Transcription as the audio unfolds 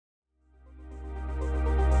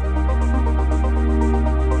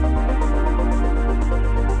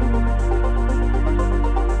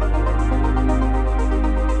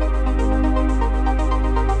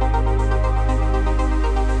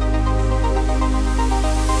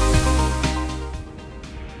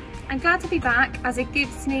to be back as it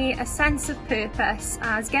gives me a sense of purpose,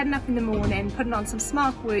 as getting up in the morning, putting on some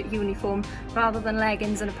smart work uniform rather than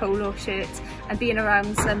leggings and a polo shirt, and being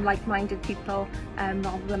around some like-minded people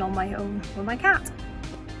rather than on my own with my cat.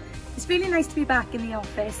 It's really nice to be back in the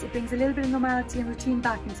office. It brings a little bit of normality and routine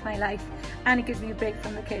back into my life, and it gives me a break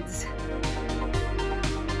from the kids.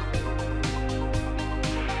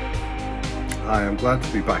 I am glad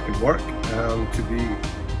to be back at work, to be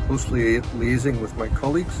closely liaising with my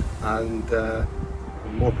colleagues, and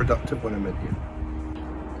more productive when I'm in here.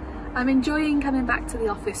 I'm enjoying coming back to the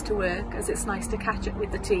office to work, as it's nice to catch up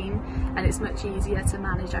with the team and it's much easier to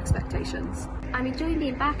manage expectations. I'm enjoying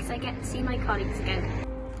being back as I get to see my colleagues again.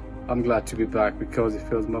 I'm glad to be back because it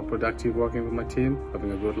feels more productive working with my team,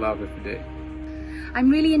 having a good laugh every day. I'm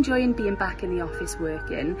really enjoying being back in the office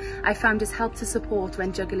working. I found it's helped to support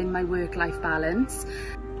when juggling my work-life balance.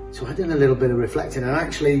 So I did a little bit of reflecting, and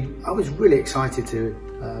actually I was really excited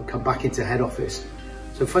to come back into head office.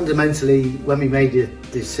 So fundamentally, when we made the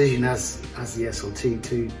decision as the SLT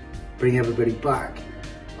to bring everybody back,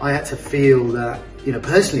 I had to feel that,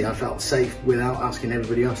 personally I felt safe without asking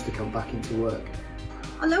everybody else to come back into work.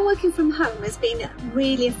 Although working from home has been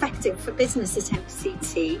really effective for business at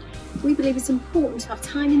MPCT, we believe it's important to have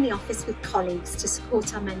time in the office with colleagues to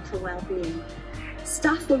support our mental well-being.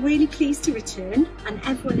 Staff were really pleased to return, and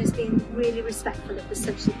everyone has been really respectful of the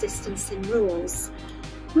social distancing rules.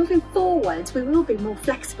 Moving forward, we will be more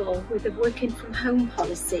flexible with the working from home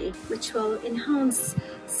policy, which will enhance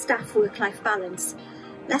staff work-life balance.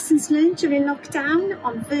 Lessons learned during lockdown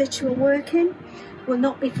on virtual working will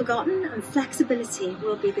not be forgotten, and flexibility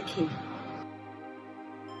will be the key.